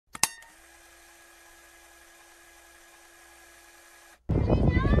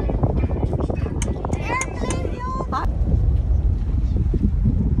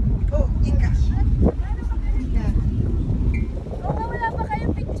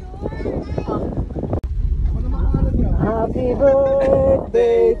Happy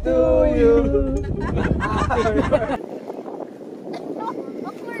birthday to you.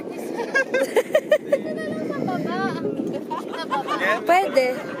 Pwede.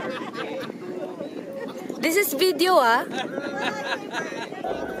 This is video, ah.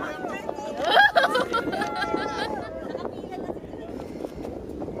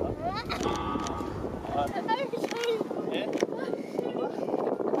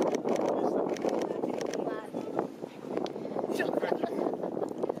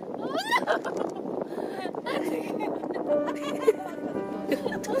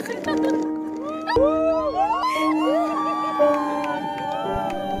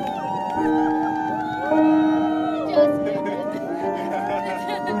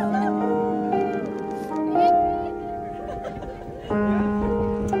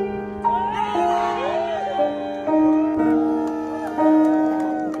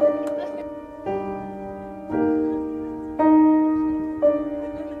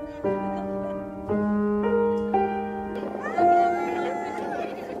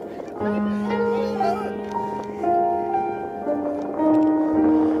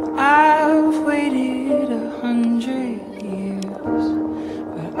 I've waited 100 years,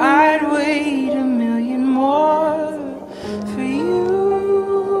 but I'd wait a million more for you.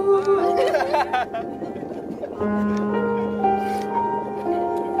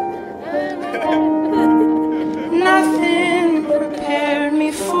 Nothing prepared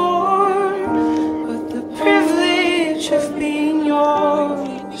me for what the privilege of being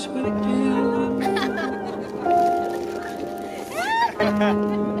yours would do.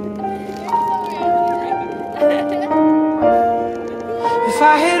 If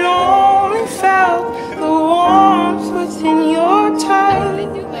I had only felt the warmth within your touch,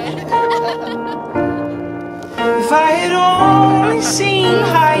 if I had only seen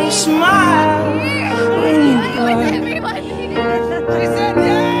how you smile when you blush,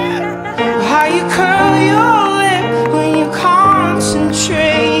 how you curl your lip when you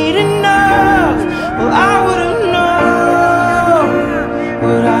concentrate enough, well, I would have known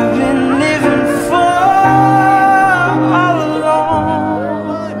what I've been living for all along.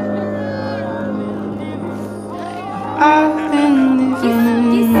 I've been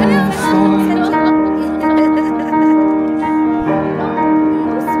living for.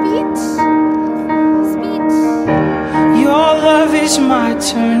 Your love is my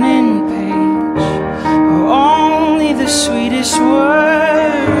turning page, where only the sweetest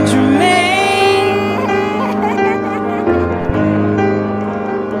words remain.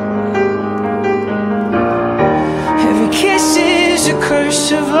 Every kiss is a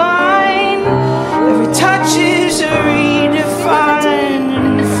cursive line, every touch is a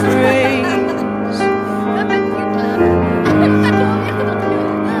redefined phrase.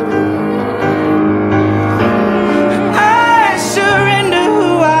 I surrender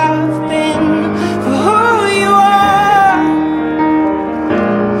who I've been for who you are.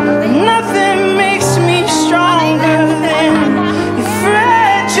 Nothing makes me stronger than your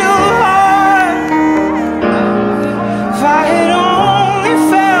fragile heart. If I had only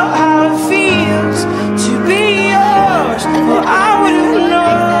felt how it feels to be yours, well, I would have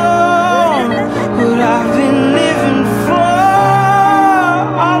known what I've been living for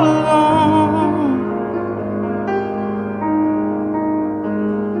all along.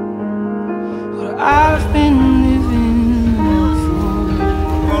 What I've been living for.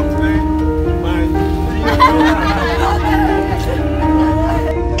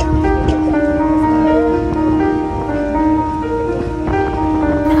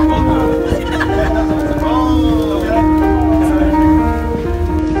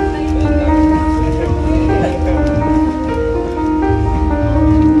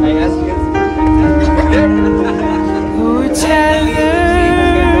 We're tethered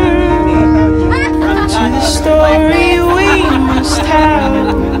to the story we must tell.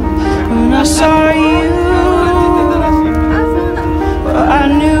 When I saw you, well, I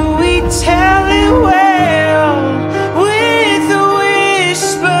knew we'd tell it well. With a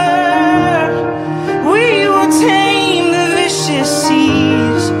whisper, we will tame the vicious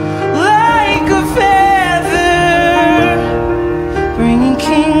seas like a feather, bringing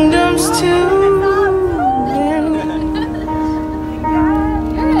kingdoms to